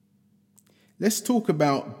Let's talk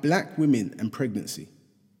about black women and pregnancy.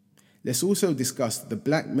 Let's also discuss the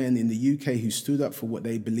black men in the UK who stood up for what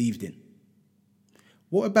they believed in.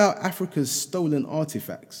 What about Africa's stolen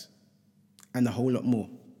artifacts? And a whole lot more.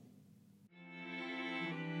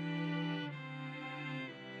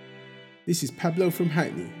 This is Pablo from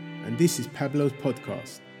Hackney, and this is Pablo's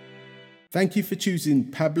podcast. Thank you for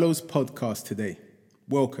choosing Pablo's podcast today.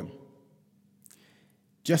 Welcome.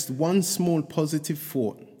 Just one small positive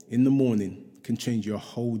thought in the morning can change your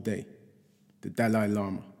whole day. The Dalai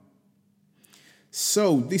Lama.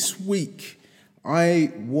 So this week,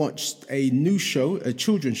 I watched a new show, a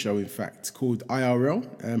children's show, in fact, called IRL,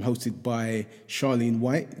 hosted by Charlene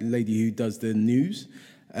White, the lady who does the news.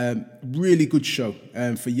 Really good show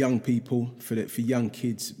for young people, for young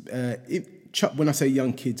kids. When I say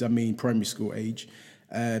young kids, I mean primary school age.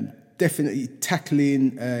 Definitely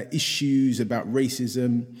tackling issues about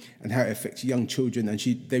racism and how it affects young children. And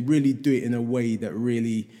they really do it in a way that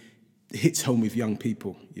really hits home with young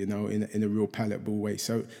people, you know, in a real palatable way.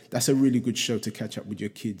 So that's a really good show to catch up with your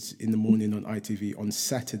kids in the morning on ITV on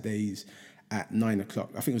Saturdays at 9 o'clock.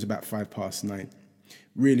 I think it was about 9:05.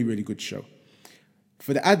 Really, really good show.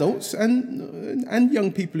 For the adults and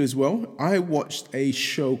young people as well, I watched a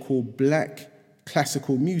show called Black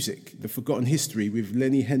Classical Music, The Forgotten History with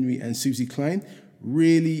Lenny Henry and Susie Klein.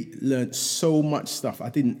 Really learned so much stuff.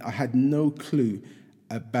 I had no clue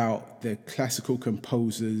about the classical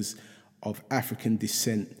composers of African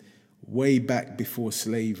descent way back before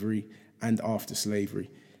slavery and after slavery.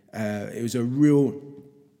 It was a real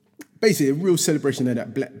celebration of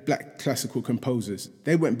that black classical composers.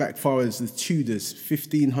 They went back far as the Tudors,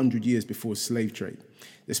 1,500 years before slave trade.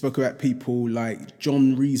 They spoke about people like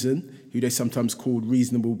John Reason, who they sometimes called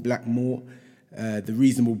Reasonable Blackmore, the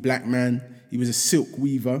Reasonable Black Man. He was a silk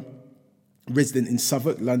weaver, resident in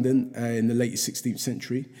Southwark, London, in the late 16th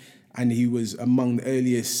century. And he was among the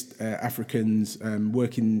earliest Africans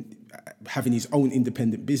having his own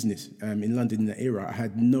independent business in London in that era. I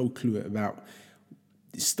had no clue about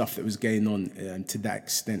stuff that was going on to that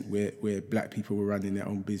extent where black people were running their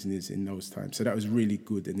own business in those times. So that was really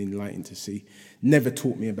good and enlightening to see. Never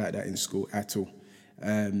taught me about that in school at all.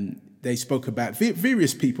 They spoke about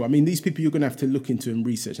various people. I mean, these people you're going to have to look into and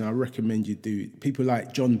research, and I recommend you do. People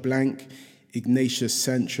like John Blank, Ignatius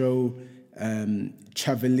Sancho,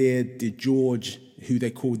 Chevalier de George, who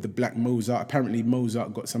they called the Black Mozart. Apparently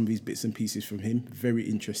Mozart got some of his bits and pieces from him. Very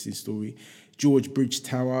interesting story. George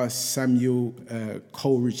Bridgetower, Samuel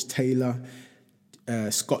Coleridge Taylor,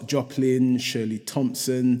 Scott Joplin, Shirley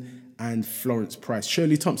Thompson, and Florence Price.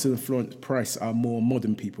 Shirley Thompson and Florence Price are more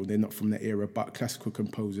modern people. They're not from that era, but classical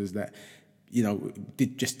composers that, you know,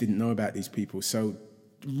 just didn't know about these people. So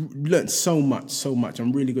learned so much.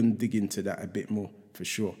 I'm really going to dig into that a bit more for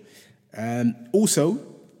sure. Also,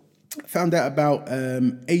 found out about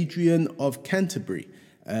Adrian of Canterbury,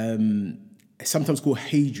 sometimes called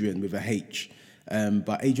Hadrian with a H,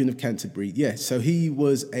 but Adrian of Canterbury, yeah. So he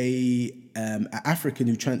was an African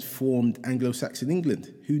who transformed Anglo-Saxon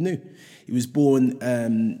England. Who knew? He was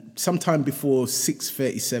born sometime before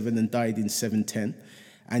 637 and died in 710,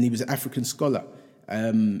 and he was an African scholar.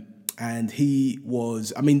 And he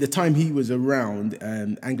was, I mean, the time he was around,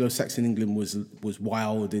 Anglo-Saxon England was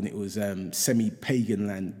wild, and it was semi-pagan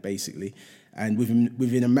land, basically. And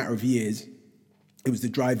within a matter of years, it was the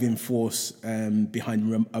driving force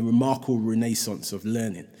behind a remarkable renaissance of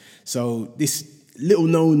learning. So this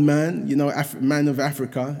little-known man, you know, man of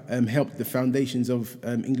Africa, helped the foundations of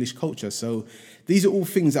English culture. So these are all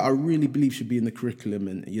things that I really believe should be in the curriculum,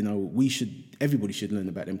 and, you know, everybody should learn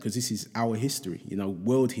about them, because this is our history, you know,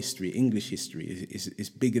 world history, English history is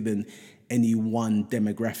bigger than any one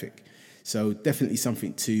demographic. So definitely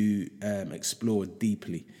something to explore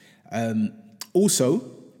deeply.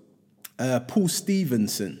 Also, Paul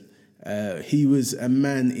Stevenson, he was a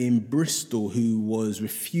man in Bristol who was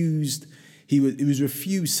refused. He was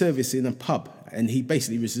refused service in a pub, and he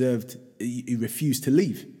basically he refused to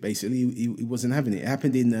leave. Basically, he wasn't having it. It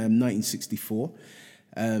happened in 1964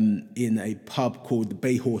 in a pub called the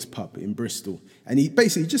Bay Horse Pub in Bristol. And he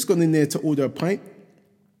basically just gone in there to order a pint,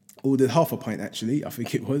 ordered half a pint actually, I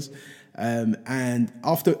think it was. And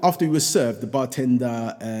after he was served, the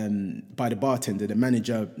bartender, the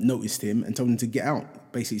manager noticed him and told him to get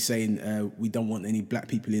out, basically saying, we don't want any black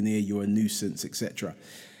people in here, you're a nuisance, etc.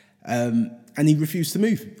 And he refused to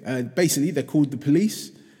move. Basically, they called the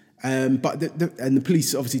police, but the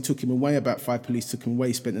police obviously took him away. About 5 police took him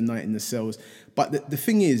away, spent the night in the cells. But the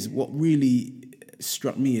thing is, what really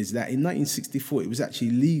struck me is that in 1964, it was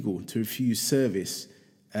actually legal to refuse service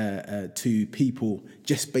to people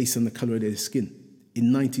just based on the colour of their skin.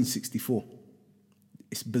 In 1964.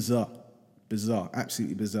 It's bizarre. Bizarre,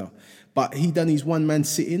 absolutely bizarre. But he done his one-man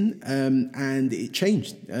sitting, and it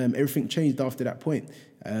changed. Everything changed after that point,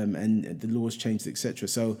 and the laws changed, etc.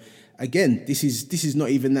 So again, this is not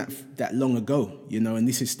even that long ago, and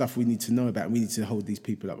this is stuff we need to know about. We need to hold these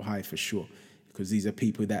people up high for sure, because these are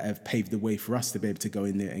people that have paved the way for us to be able to go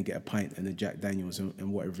in there and get a pint and a Jack Daniels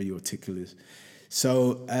and whatever your tickle is.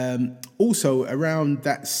 So also around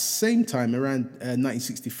that same time, around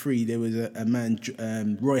 1963, there was a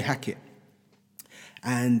man, Roy Hackett,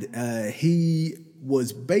 and he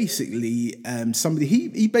was basically somebody.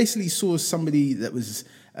 He basically saw somebody that was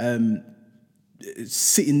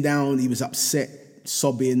sitting down. He was upset,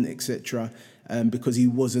 sobbing, etc., because he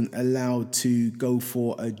wasn't allowed to go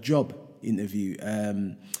for a job interview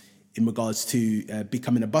in regards to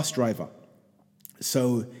becoming a bus driver.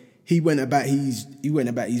 So he went about his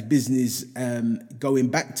business, going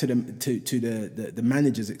back to the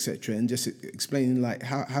managers, etc., and just explaining like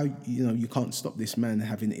how you can't stop this man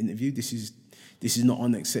having an interview. This is not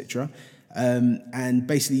on, etc. And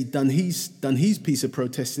basically done his piece of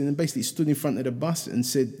protesting, and basically stood in front of the bus and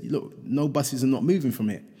said, look, no buses are not moving from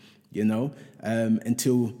here,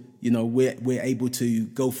 until we're able to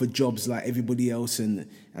go for jobs like everybody else and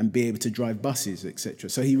be able to drive buses, etc.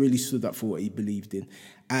 So he really stood up for what he believed in.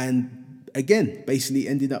 And again, basically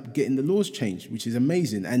ended up getting the laws changed, which is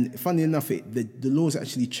amazing. And funny enough, the laws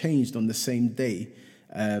actually changed on the same day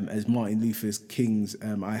as Martin Luther King's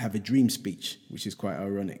 "I Have a Dream" speech, which is quite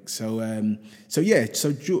ironic. So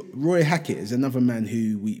Roy Hackett is another man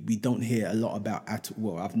who we don't hear a lot about at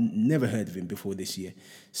all. I've never heard of him before this year.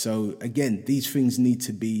 So again, these things need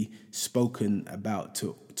to be spoken about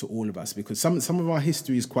to all of us, because some of our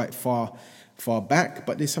history is quite far back,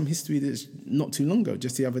 but there's some history that's not too long ago,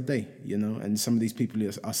 just the other day, and some of these people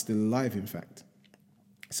are still alive, in fact.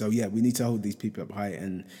 So yeah, we need to hold these people up high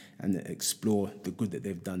and explore the good that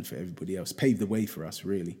they've done for everybody else, pave the way for us,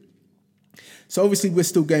 really. So obviously we're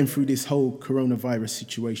still going through this whole coronavirus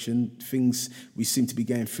situation. We seem to be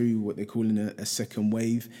going through what they're calling a second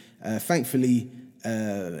wave. Thankfully,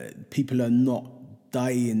 people are not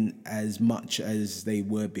dying as much as they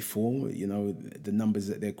were before. The numbers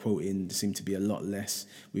that they're quoting seem to be a lot less.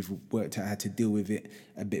 We've worked out how to deal with it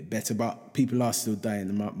a bit better, but people are still dying,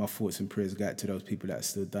 and my thoughts and prayers go out to those people that are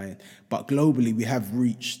still dying. But globally, we have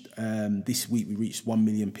reached, this week, we reached 1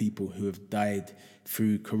 million people who have died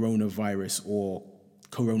through coronavirus, or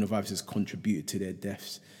coronavirus has contributed to their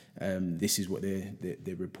deaths. This is what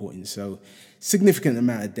they're reporting. So significant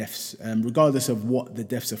amount of deaths, regardless of what the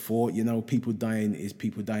deaths are for. People dying is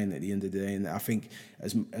people dying at the end of the day. And I think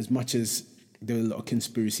as much as there are a lot of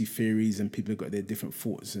conspiracy theories and people have got their different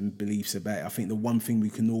thoughts and beliefs about it, I think the one thing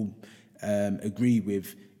we can all agree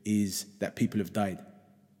with is that people have died,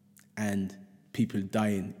 and people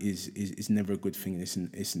dying is never a good thing.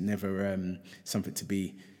 It's never something to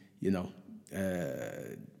be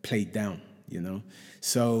played down.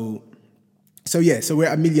 So we're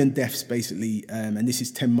at 1 million deaths basically, and this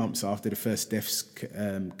is 10 months after the first deaths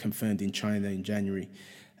confirmed in China in January.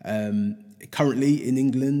 Currently in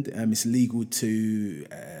England, it's legal to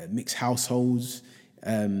mix households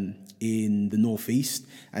in the northeast,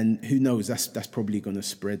 and who knows, that's probably going to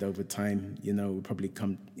spread over time. We'll probably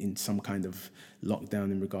come in some kind of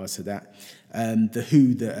lockdown in regards to that. The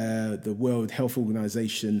WHO, the World Health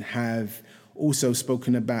Organization, have also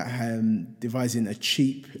spoken about devising a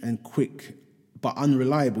cheap and quick but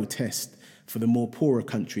unreliable test for the more poorer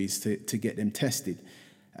countries to get them tested.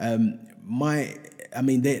 Their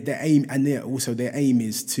aim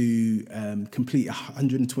is to complete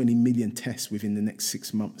 120 million tests within the next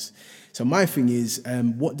 6 months. So my thing is,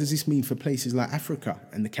 what does this mean for places like Africa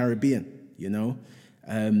and the Caribbean?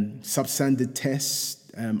 Substandard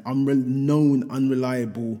tests,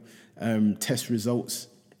 unreliable test results.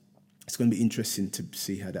 It's going to be interesting to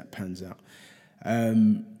see how that pans out.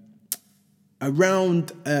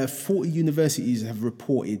 Around 40 universities have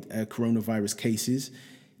reported coronavirus cases.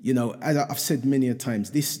 As I've said many a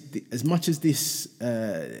times, as much as this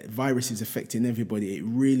virus is affecting everybody, it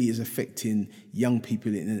really is affecting young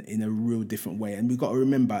people in a real different way. And we've got to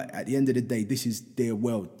remember, at the end of the day, this is their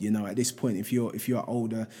world. At this point, if you're an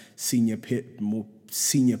older, more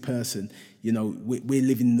senior person, we're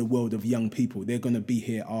living in the world of young people. They're going to be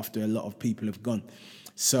here after a lot of people have gone.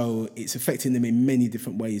 So it's affecting them in many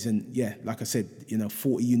different ways. And yeah, like I said,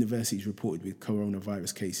 40 universities reported with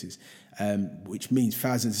coronavirus cases, which means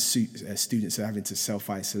thousands of students are having to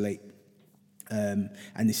self-isolate. And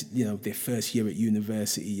this, their first year at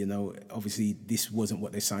university, obviously this wasn't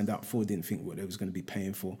what they signed up for, didn't think what they was going to be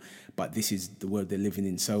paying for, but this is the world they're living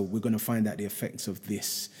in. So we're going to find out the effects of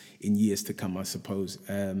this in years to come, I suppose.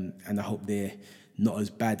 And I hope they're not as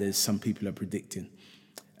bad as some people are predicting.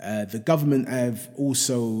 The government have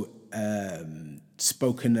also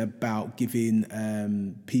spoken about giving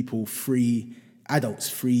adults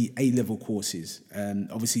free A-level courses.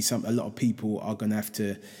 Obviously, a lot of people are going to have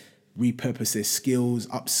to repurpose their skills,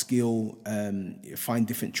 upskill, find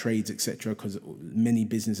different trades, etc. Because many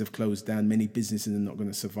businesses have closed down. Many businesses are not going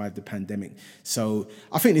to survive the pandemic. So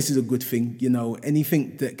I think this is a good thing.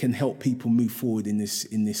 Anything that can help people move forward in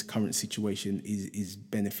this current situation is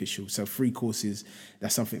beneficial. So free courses,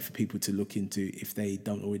 that's something for people to look into if they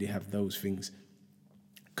don't already have those things.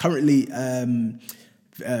 Currently,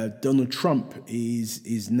 Donald Trump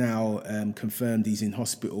is now confirmed he's in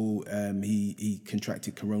hospital. He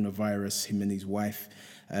contracted coronavirus. Him and his wife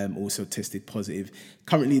also tested positive.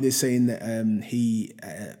 Currently, they're saying that he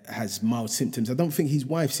has mild symptoms. I don't think his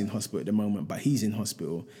wife's in hospital at the moment, but he's in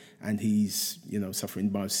hospital and he's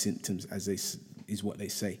suffering mild symptoms, is what they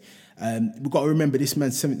say. We've got to remember this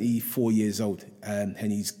man's 74 years old and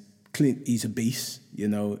he's obese,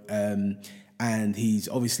 and he's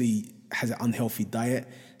obviously has an unhealthy diet,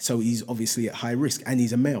 so he's obviously at high risk, and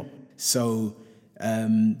he's a male. So,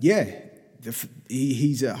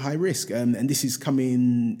 he's at high risk, and this is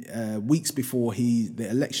coming weeks before the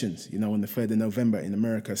elections, on the 3rd of November in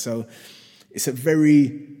America. So it's a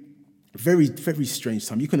very, very, very strange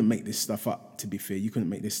time. You couldn't make this stuff up, to be fair. You couldn't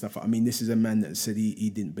make this stuff up. I mean, this is a man that said he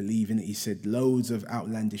didn't believe in it. He said loads of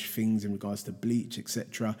outlandish things in regards to bleach,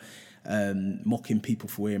 etc., mocking people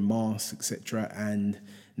for wearing masks, etc., and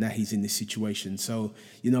now he's in this situation. So,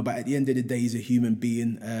 but at the end of the day, he's a human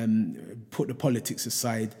being. Put the politics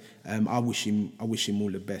aside. I wish him all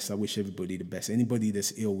the best. I wish everybody the best. Anybody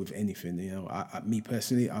that's ill with anything, me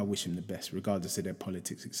personally, I wish him the best, regardless of their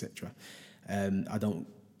politics, etc.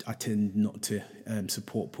 I tend not to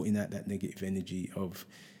support putting out that negative energy of,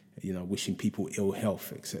 wishing people ill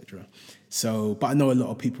health, etc. So, but I know a lot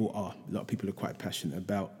of people are. A lot of people are quite passionate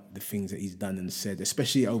about the things that he's done and said,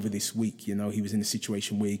 especially over this week. He was in a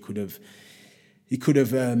situation where he could have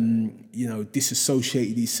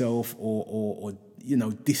disassociated himself or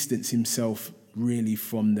distance himself really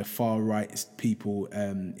from the far right people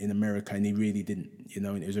in America, and he really didn't.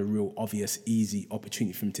 And it was a real obvious, easy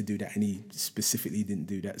opportunity for him to do that, and he specifically didn't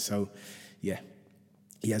do that. So, yeah,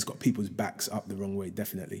 he has got people's backs up the wrong way,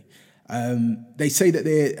 definitely. They say that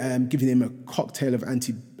they're giving him a cocktail of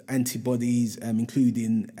antibodies,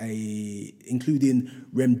 including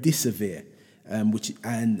remdesivir,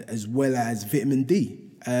 and as well as vitamin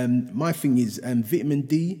D. My thing is vitamin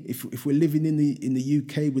D. If we're living in the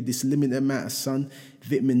UK with this limited amount of sun,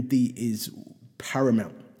 vitamin D is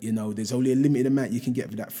paramount. There's only a limited amount you can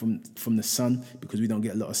get that from the sun, because we don't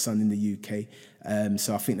get a lot of sun in the UK.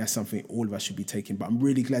 So I think that's something all of us should be taking. But I'm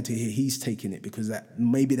really glad to hear he's taking it, because that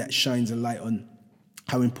shines a light on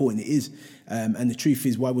how important it is. And the truth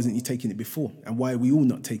is, why wasn't he taking it before? And why are we all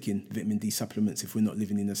not taking vitamin D supplements if we're not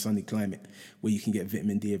living in a sunny climate where you can get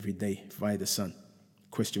vitamin D every day via the sun?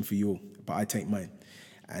 Question for you all, but I take mine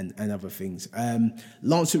and other things.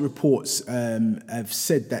 Lancet reports have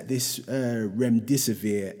said that this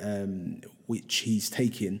remdesivir, which he's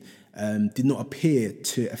taking, did not appear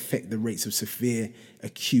to affect the rates of severe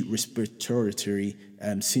acute respiratory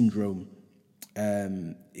syndrome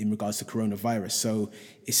in regards to coronavirus. So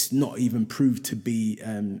it's not even proved to be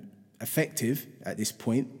effective at this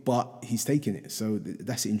point, but he's taking it. So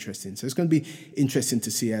that's interesting. So it's going to be interesting to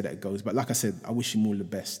see how that goes. But like I said, I wish him all the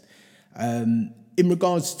best. In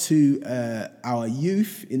regards to our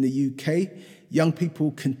youth in the UK, young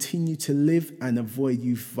people continue to live and avoid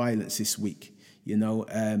youth violence this week.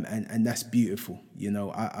 And that's beautiful.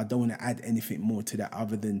 I don't want to add anything more to that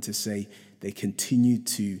other than to say they continue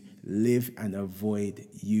to live and avoid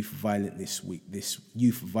youth violence this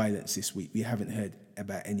week. We haven't heard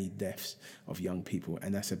about any deaths of young people,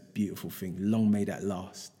 and that's a beautiful thing. Long may that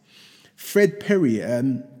last. Fred Perry,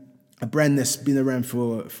 a brand that's been around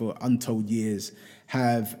for untold years,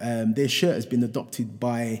 have their shirt has been adopted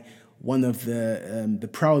by one of the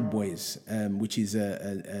Proud Boys, which is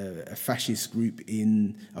a fascist group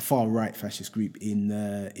a far right fascist group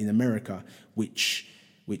in America, which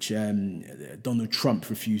Donald Trump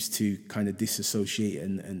refused to kind of disassociate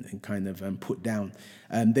and kind of put down.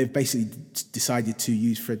 They've basically decided to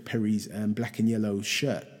use Fred Perry's black and yellow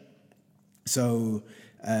shirt. So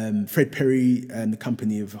Fred Perry and the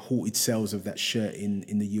company have halted sales of that shirt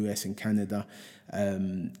in the US and Canada,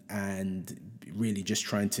 and really just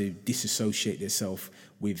trying to disassociate themselves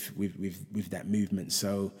with that movement.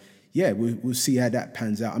 So yeah, we'll see how that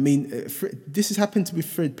pans out. I mean, this has happened with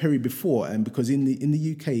Fred Perry before, because in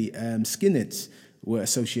the UK, skinheads were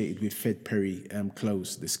associated with Fred Perry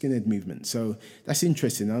clothes, the skinhead movement. So that's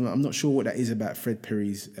interesting. I'm not sure what that is about Fred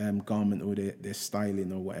Perry's garment or their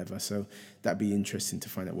styling or whatever. So that'd be interesting to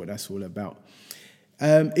find out what that's all about.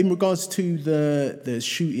 In regards to the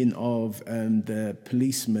shooting of the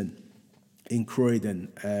policeman in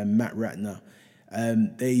Croydon, Matt Ratner,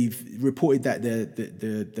 they've reported that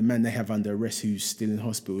the man they have under arrest who's still in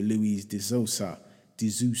hospital, Luis D'Souza,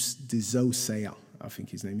 I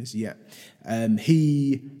think his name is, yeah.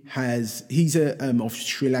 He's of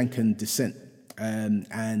Sri Lankan descent,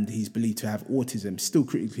 and he's believed to have autism, still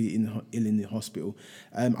critically ill in the hospital.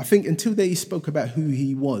 I think until they spoke about who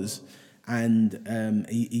he was and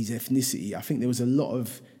his ethnicity, I think there was a lot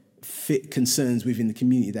of concerns within the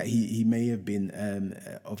community that he may have been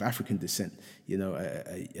of African descent,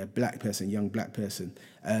 a black person, young black person.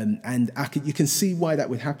 And you can see why that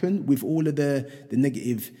would happen with all of the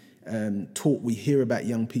negative talk we hear about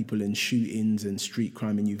young people and shootings and street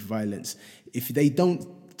crime and youth violence. If they don't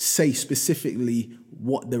say specifically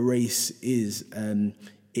what the race is,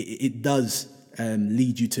 it does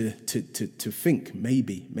lead you to think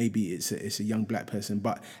maybe it's a young black person,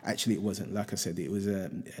 but actually it wasn't. Like I said, it was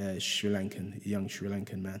a young Sri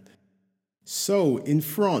Lankan man. So in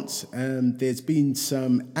France, there's been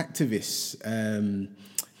some activists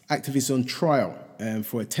on trial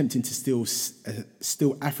for attempting to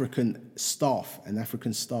steal African staff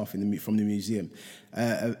from the museum.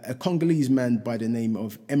 A Congolese man by the name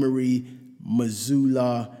of Emery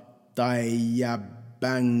Mazula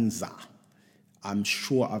Dayabanza. I'm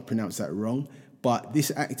sure I've pronounced that wrong, but this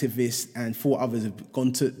activist and 4 others have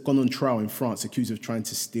gone on trial in France, accused of trying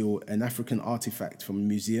to steal an African artifact from a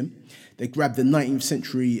museum. They grabbed the 19th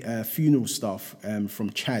century funeral staff from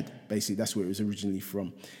Chad. Basically, that's where it was originally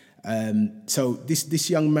from. So this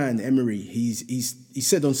young man, Emery, he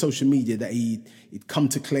said on social media that he'd come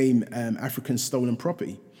to claim African stolen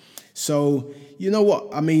property. So, you know what?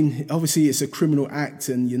 I mean, obviously it's a criminal act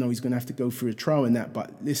and, he's going to have to go through a trial and that.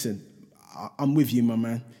 But listen, I'm with you, my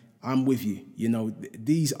man. I'm with you.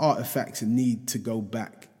 These artifacts need to go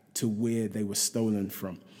back to where they were stolen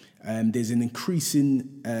from. There's an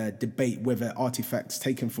increasing debate whether artifacts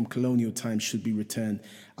taken from colonial times should be returned.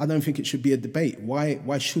 I don't think it should be a debate.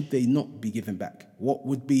 Why should they not be given back? What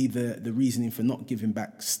would be the reasoning for not giving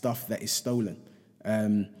back stuff that is stolen?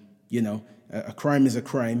 A crime is a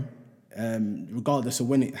crime, regardless of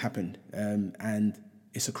when it happened, and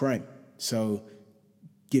it's a crime. So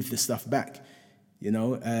give the stuff back,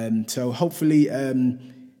 So hopefully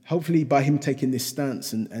by him taking this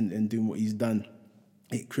stance and doing what he's done,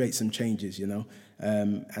 it creates some changes,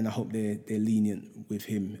 and I hope they're lenient with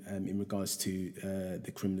him in regards to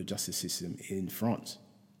the criminal justice system in France.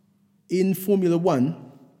 In Formula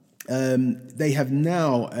One, they have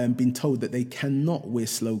now been told that they cannot wear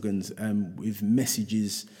slogans with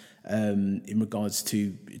messages in regards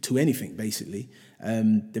to anything, basically.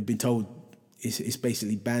 They've been told it's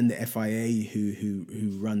basically banned. The FIA,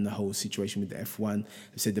 who run the whole situation with the F1,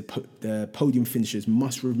 have said the podium finishers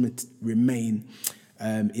must remain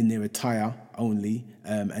in their attire only,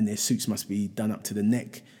 and their suits must be done up to the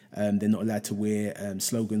neck. They're not allowed to wear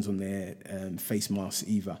slogans on their face masks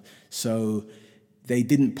either. So they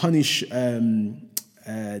didn't punish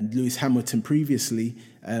Lewis Hamilton previously,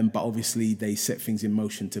 but obviously they set things in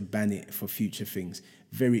motion to ban it for future things.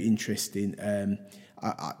 Very interesting.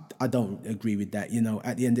 I don't agree with that.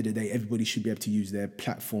 At the end of the day, everybody should be able to use their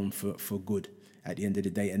platform for good at the end of the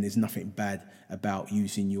day, and there's nothing bad about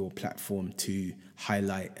using your platform to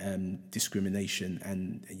highlight discrimination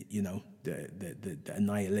and the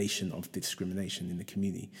annihilation of discrimination in the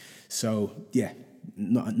community. So yeah,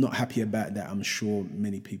 not happy about that. I'm sure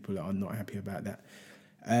many people are not happy about that.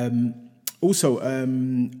 Also,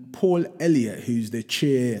 Paul Elliott, who's the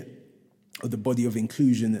chair of the Body of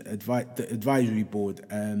Inclusion the Advisory Board,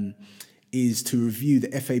 is to review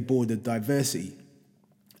the FA Board of Diversity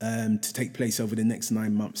to take place over the next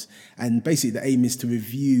 9 months. And basically the aim is to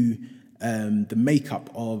review the makeup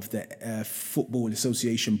of the Football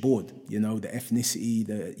Association board, the ethnicity,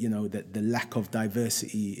 the lack of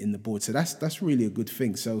diversity in the board. So that's really a good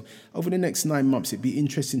thing. So over the next 9 months, it'd be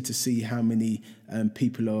interesting to see how many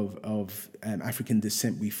people of African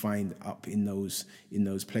descent we find up in those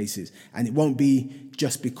places. And it won't be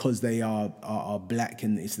just because they are black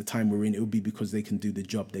and it's the time we're in. It will be because they can do the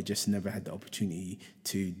job. They just never had the opportunity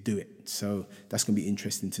to do it. So that's going to be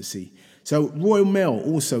interesting to see. So Royal Mail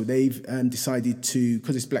also, they've decided to,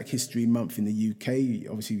 because it's Black History Month in the UK,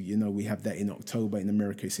 obviously, we have that in October, in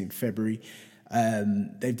America it's in February,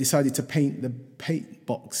 they've decided to paint the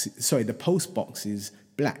post boxes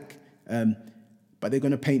black, but they're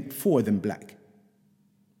going to paint 4 of them black.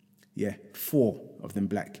 Yeah, 4 of them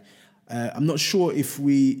black. I'm not sure if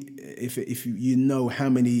you know how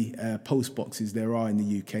many post boxes there are in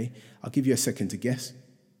the UK. I'll give you a second to guess.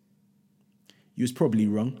 You was probably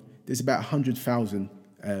wrong. There's about 100,000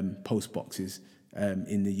 post boxes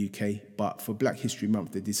in the UK, but for Black History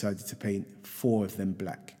Month, they decided to paint 4 of them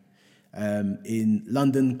black. In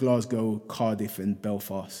London, Glasgow, Cardiff, and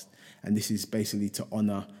Belfast. And this is basically to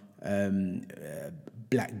honour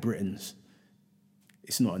Black Britons.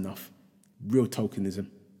 It's not enough. Real tokenism.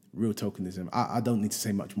 I don't need to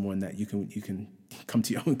say much more than that. You can come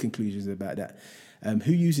to your own conclusions about that.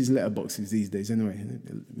 Who uses letterboxes these days anyway?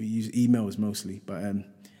 We use emails mostly, but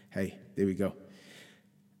hey, there we go.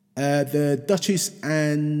 The Duchess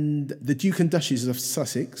and the Duke and Duchess of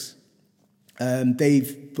Sussex,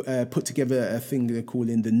 they've put together a thing they're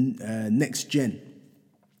calling the Next Gen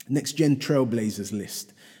Trailblazers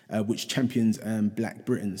list, which champions Black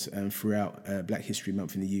Britons throughout Black History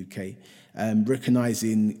Month in the UK,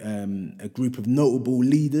 recognising a group of notable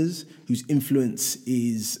leaders whose influence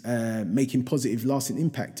is making positive, lasting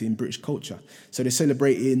impact in British culture. So they're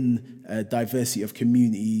celebrating diversity of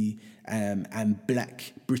community and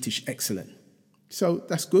Black British excellence. So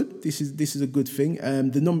that's good. This is a good thing.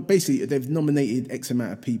 Basically, they've nominated X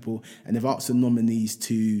amount of people, and they've asked the nominees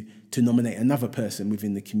to nominate another person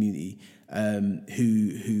within the community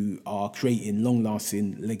who are creating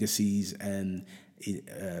long-lasting legacies and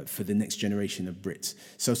for the next generation of Brits.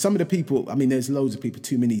 So some of the people, I mean, there's loads of people,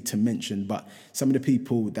 too many to mention, but some of the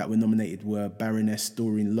people that were nominated were Baroness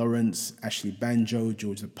Doreen Lawrence, Ashley Banjo,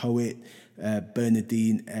 George the Poet,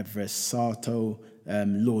 Bernardine Eversato,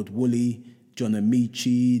 Lord Woolley, John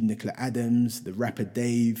Amici, Nicola Adams, the rapper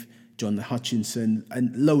Dave, John Hutchinson,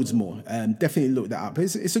 and loads more. Definitely look that up.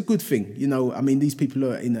 It's a good thing, you know. I mean, these people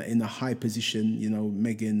are in a high position, you know,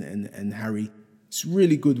 Meghan and Harry. It's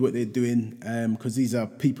really good what they're doing because these are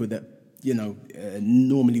people that, you know,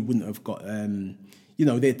 normally wouldn't have got, you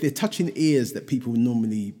know, they're touching ears that people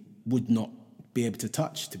normally would not be able to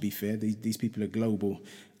touch, to be fair. These people are global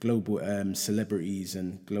celebrities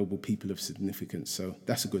and global people of significance. So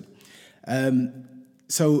that's a good.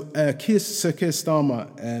 Sir Keir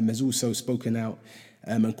Starmer has also spoken out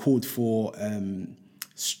and called for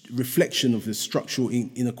reflection of the structural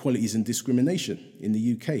inequalities and discrimination in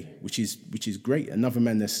the UK, which is great. Another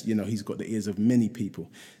man that's, you know, he's got the ears of many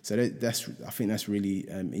people. So I think that's really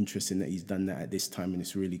interesting that he's done that at this time, and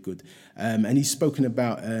it's really good. And he's spoken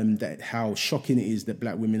about that how shocking it is that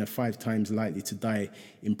Black women are 5 times likely to die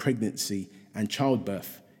in pregnancy and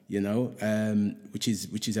childbirth. You know, which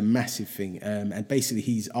is a massive thing. And basically,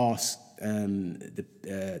 he's asked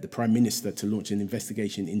the Prime Minister to launch an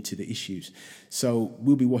investigation into the issues. So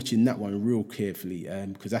we'll be watching that one real carefully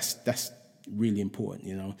because that's really important.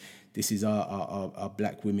 You know, this is our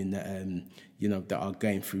Black women that you know, that are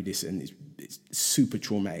going through this, and it's super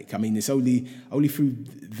traumatic. I mean, it's only through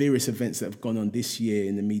various events that have gone on this year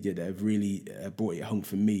in the media that have really brought it home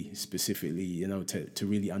for me specifically, you know, to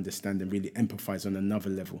really understand and really empathize on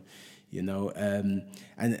another level, you know,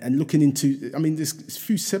 and looking into, I mean, there's a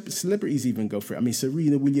few celebrities even go for it. I mean,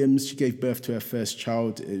 Serena Williams, she gave birth to her first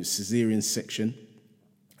child, it was cesarean section.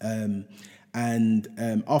 And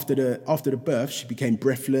after the birth, she became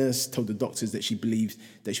breathless, told the doctors that she believed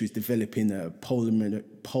that she was developing a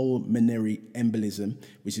pulmonary embolism,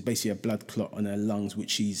 which is basically a blood clot on her lungs,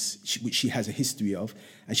 which she has a history of.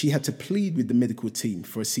 And she had to plead with the medical team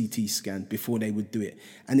for a CT scan before they would do it.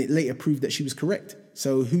 And it later proved that she was correct.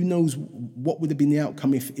 So who knows what would have been the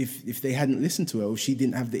outcome if they hadn't listened to her, or she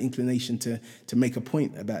didn't have the inclination to make a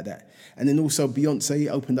point about that. And then also Beyonce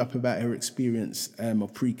opened up about her experience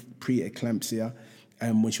of pre-eclampsia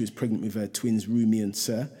when she was pregnant with her twins, Rumi and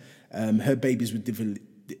Sir. Her babies were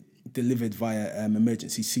delivered via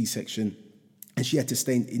emergency C-section, and she had to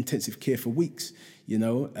stay in intensive care for weeks, you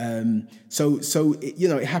know. So it, you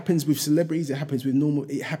know, it happens with celebrities, it happens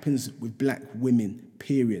with Black women,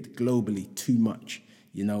 period, globally, too much,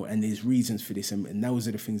 you know, and there's reasons for this, and those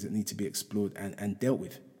are the things that need to be explored and dealt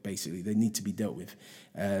with, basically. They need to be dealt with.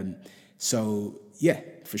 So, yeah,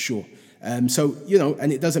 for sure. So, you know,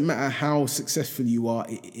 and it doesn't matter how successful you are,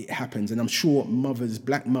 it happens. And I'm sure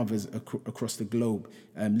Black mothers across the globe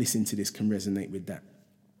listening to this can resonate with that.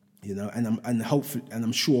 You know, and hopefully, and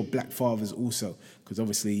I'm sure Black fathers also, because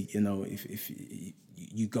obviously, you know, if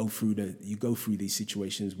you go through these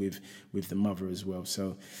situations with the mother as well.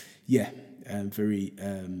 So, yeah, very,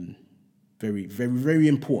 very, very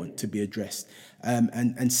important to be addressed.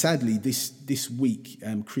 And sadly, this week,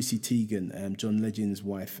 Chrissy Teigen, John Legend's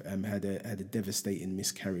wife, had a devastating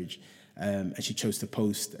miscarriage. And she chose to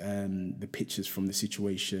post the pictures from the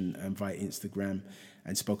situation via Instagram.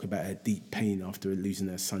 and spoke about her deep pain after losing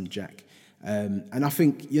her son Jack. And I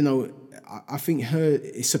think, you know, I think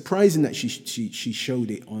it's surprising that she showed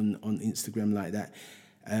it on Instagram like that,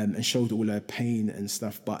 and showed all her pain and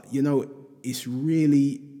stuff. But, you know,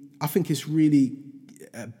 I think it's really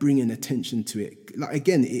bringing attention to it. Like,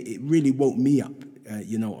 again, it really woke me up,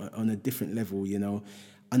 you know, on a different level, you know,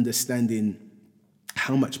 understanding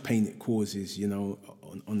how much pain it causes, you know,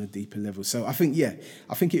 on a deeper level. So I think,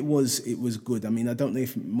 it was good. I mean, I don't know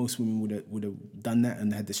if most women would have done that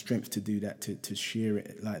and had the strength to do that, to share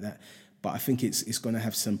it like that. But I think it's going to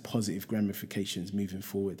have some positive ramifications moving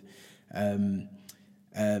forward.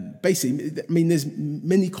 Basically, I mean, there's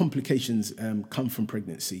many complications come from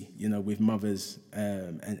pregnancy, you know, with mothers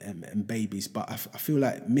and babies. But I feel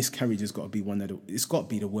like miscarriage has got to be it's got to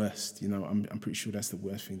be the worst. You know, I'm pretty sure that's the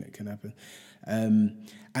worst thing that can happen.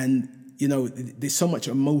 And you know, there's so much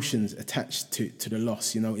emotions attached to the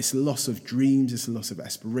loss. You know, it's a loss of dreams, it's a loss of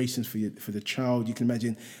aspirations for the child. You can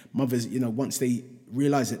imagine mothers, you know, once they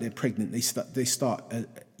realize that they're pregnant, they start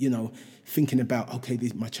you know, thinking about, okay,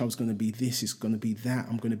 my child's going to be this, it's going to be that,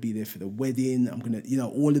 I'm going to be there for the wedding, I'm going to, you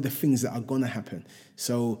know, all of the things that are going to happen.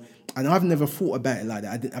 So, and I've never thought about it like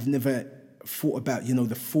that. I've never thought about, you know,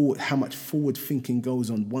 how much forward thinking goes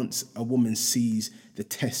on once a woman sees the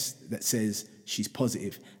test that says she's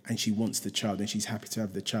positive and she wants the child and she's happy to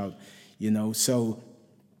have the child, you know. So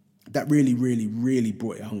that really, really, really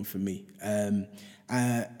brought it home for me.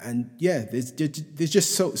 And yeah, there's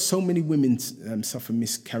just so many women suffer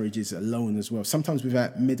miscarriages alone as well, sometimes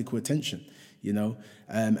without medical attention, you know.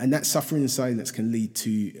 And that suffering in silence can lead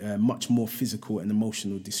to much more physical and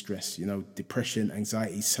emotional distress, you know, depression,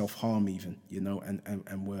 anxiety, self-harm even, you know,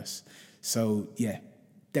 and worse. So yeah,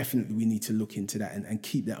 definitely we need to look into that and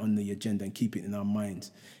keep that on the agenda and keep it in our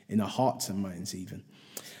minds, in our hearts and minds even.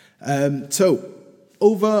 So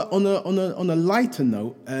over on a lighter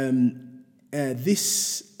note,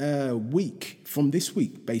 this week,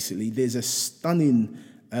 basically, there's a stunning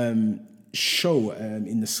show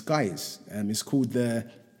in the skies. It's called the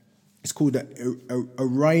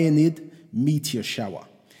Orionid Meteor Shower,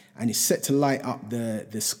 and it's set to light up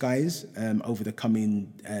the skies over the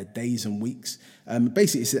coming days and weeks.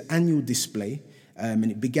 Basically, it's an annual display.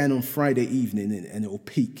 And it began on Friday evening, and it will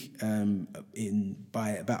peak by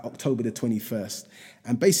about October the 21st.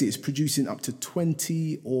 And basically, it's producing up to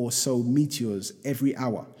 20 or so meteors every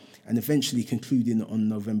hour, and eventually concluding on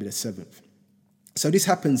November the 7th. So this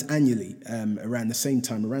happens annually around the same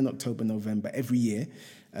time, around October, November, every year.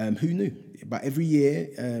 Who knew? But every year,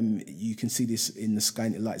 you can see this in the sky,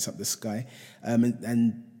 and it lights up the sky.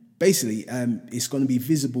 And basically, it's going to be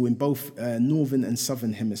visible in both northern and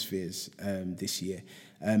southern hemispheres this year.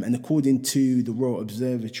 And according to the Royal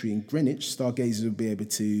Observatory in Greenwich, stargazers will be able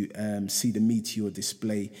to see the meteor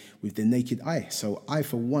display with their naked eye. So I,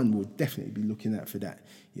 for one, will definitely be looking out for that.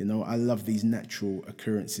 You know, I love these natural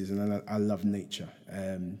occurrences, and I love nature.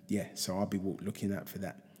 So I'll be looking out for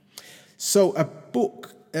that. So a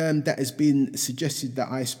book that has been suggested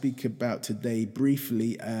that I speak about today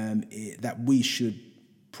briefly, that we should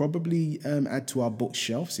probably add to our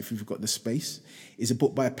bookshelves if we've got the space, is a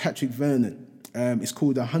book by Patrick Vernon. It's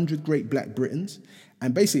called 100 Great Black Britons,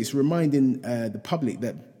 and basically it's reminding the public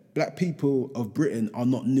that black people of Britain are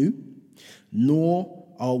not new, nor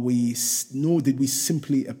did we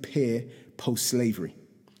simply appear post-slavery.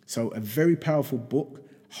 So a very powerful book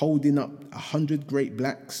holding up 100 great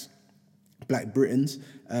Black Britons.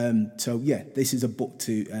 So yeah, this is a book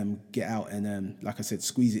to get out and, like I said,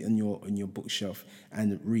 squeeze it in your bookshelf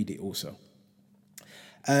and read it also.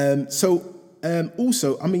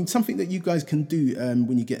 Also, I mean, something that you guys can do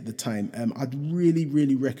when you get the time, I'd really,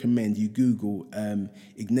 really recommend you Google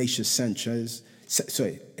Ignatius Sancho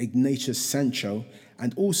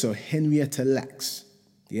and also Henrietta Lacks.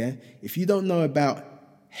 Yeah, if you don't know about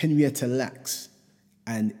Henrietta Lacks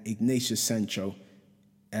and Ignatius Sancho,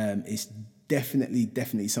 it's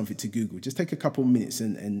definitely something to Google. Just take a couple of minutes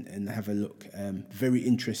and have a look. Very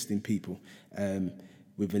interesting people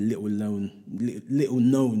with a little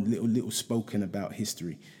spoken about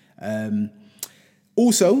history.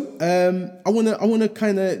 Also, I wanna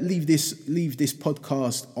kind of leave this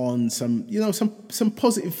podcast on some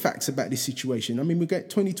positive facts about this situation. I mean,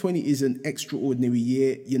 2020 is an extraordinary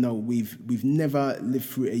year. You know, we've never lived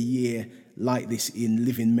through a year like this in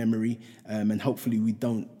living memory, and hopefully we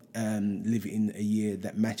don't live in a year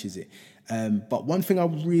that matches it. But one thing I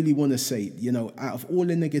really want to say, you know, out of all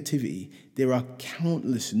the negativity, there are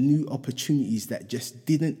countless new opportunities that just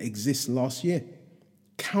didn't exist last year.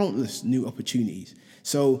 Countless new opportunities.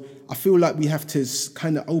 So I feel like we have to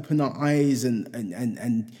kind of open our eyes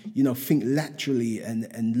and you know, think laterally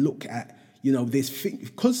and look at, You know,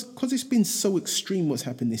 because it's been so extreme what's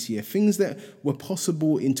happened this year. Things that were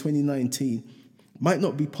possible in 2019 might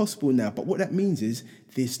not be possible now. But what that means is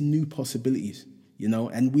there's new possibilities, you know,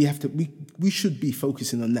 and we should be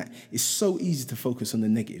focusing on that. It's so easy to focus on the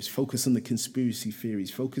negatives, focus on the conspiracy theories,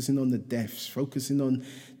 focusing on the deaths, focusing on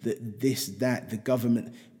the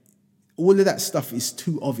government. All of that stuff is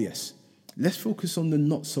too obvious. Let's focus on the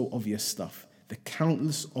not so obvious stuff, the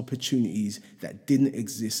countless opportunities that didn't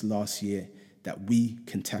exist last year that we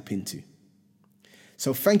can tap into.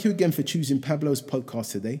 So thank you again for choosing Pablo's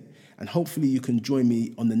podcast today, and hopefully you can join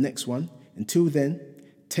me on the next one. Until then,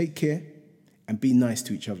 take care and be nice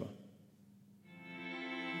to each other.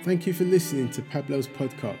 Thank you for listening to Pablo's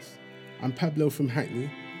podcast. I'm Pablo from Hackney,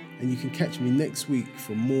 and you can catch me next week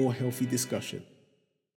for more healthy discussion.